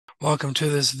Welcome to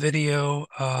this video.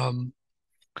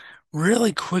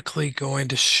 Really quickly going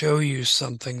to show you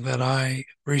something that I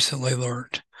recently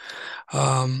learned.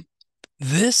 Um,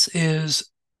 this is,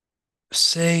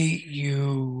 say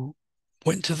you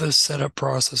went to the setup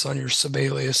process on your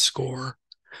Sibelius score,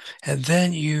 and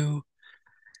then you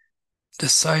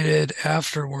decided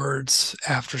afterwards,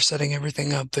 after setting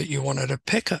everything up, that you wanted a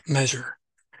pickup measure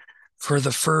for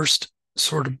the first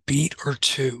sort of beat or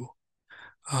two.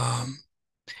 Um,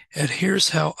 and here's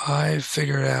how I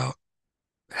figured out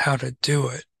how to do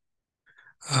it.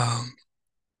 Um,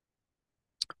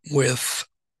 with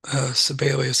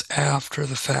Sibelius after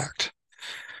the fact.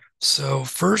 So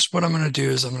first, what I'm going to do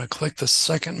is I'm going to click the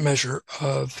second measure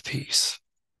of the piece.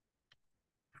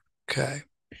 Okay.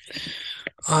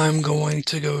 I'm going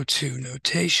to go to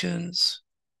notations.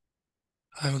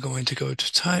 I'm going to go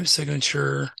to time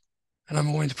signature, and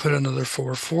I'm going to put another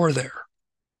 4/4 there.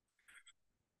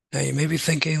 Now you may be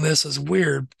thinking this is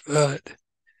weird, but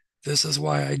this is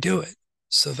why I do it,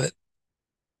 so that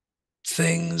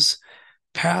things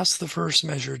past the first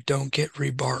measure don't get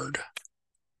rebarred.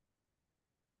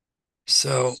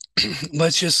 So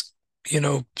let's just,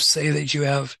 say that you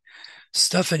have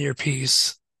stuff in your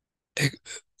piece,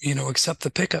 except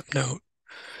the pickup note,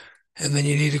 and then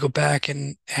you need to go back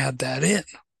and add that in.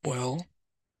 Well,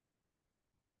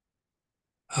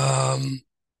 um,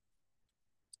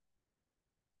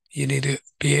 you need to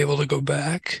be able to go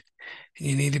back, and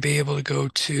you need to be able to go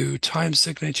to time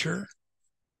signature,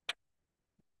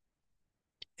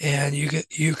 and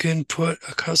you can put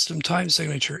a custom time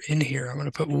signature in here. I'm going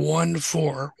to put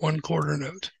 1/4, 1/4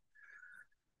 note,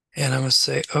 and I'm going to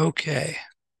say okay.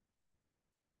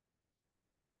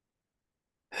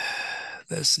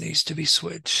 This needs to be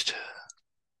switched.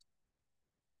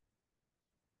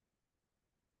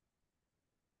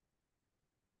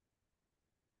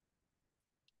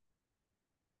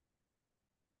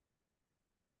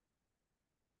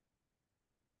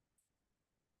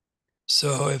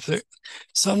 So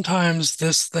sometimes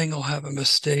this thing will have a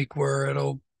mistake where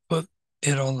it'll put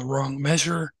it on the wrong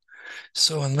measure.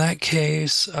 So in that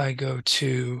case, I go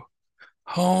to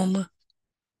home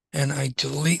and I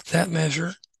delete that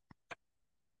measure.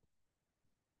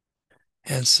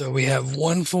 And so we have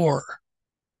 1/4.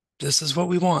 This is what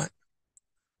we want.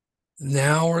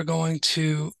 Now we're going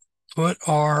to put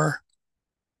go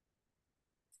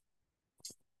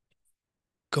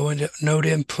into note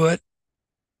input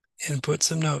and put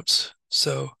some notes.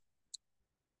 So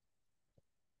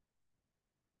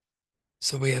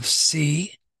we have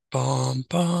C, bom,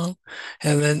 bom.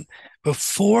 And then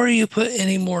before you put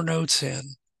any more notes in,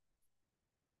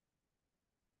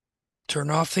 turn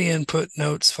off the input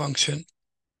notes function,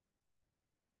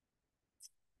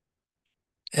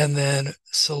 and then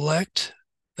select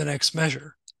the next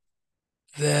measure.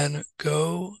 Then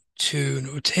go to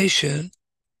notation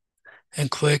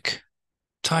and click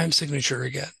time signature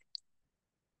again.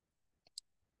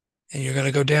 And you're going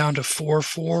to go down to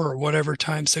 4/4 or whatever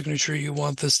time signature you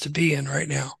want this to be in right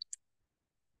now.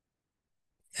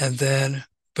 And then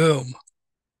boom,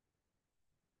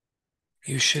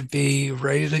 you should be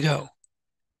ready to go.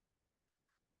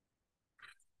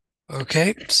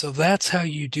 Okay, so that's how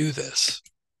you do this,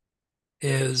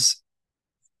 is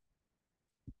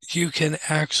you can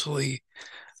actually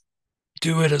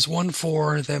do it as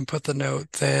 1/4, then put the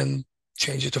note, then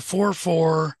change it to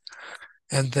 4/4,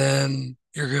 and then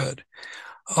you're good.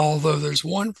 Although there's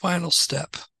one final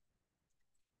step.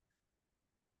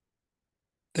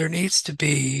 There needs to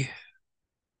be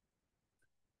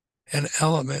an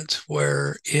element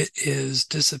where it is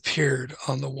disappeared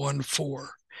on the 1/4.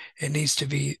 It needs to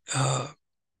be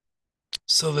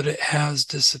so that it has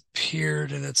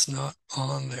disappeared and it's not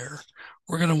on there.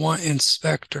 We're going to want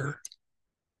inspector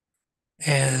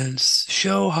and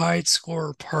show hide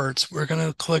score parts. We're going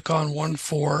to click on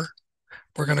 1/4.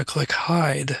 We're going to click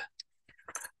hide.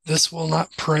 This will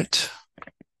not print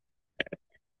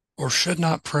or should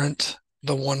not print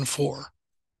the 1/4.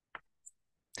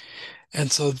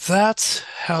 And so that's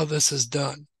how this is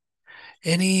done.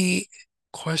 Any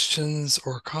questions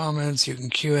or comments, you can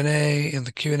Q&A in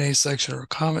the Q&A section or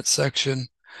comment section.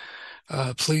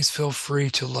 Please feel free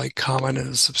to like, comment,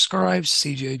 and subscribe.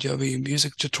 CJW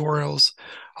Music Tutorials.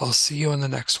 I'll see you in the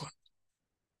next one.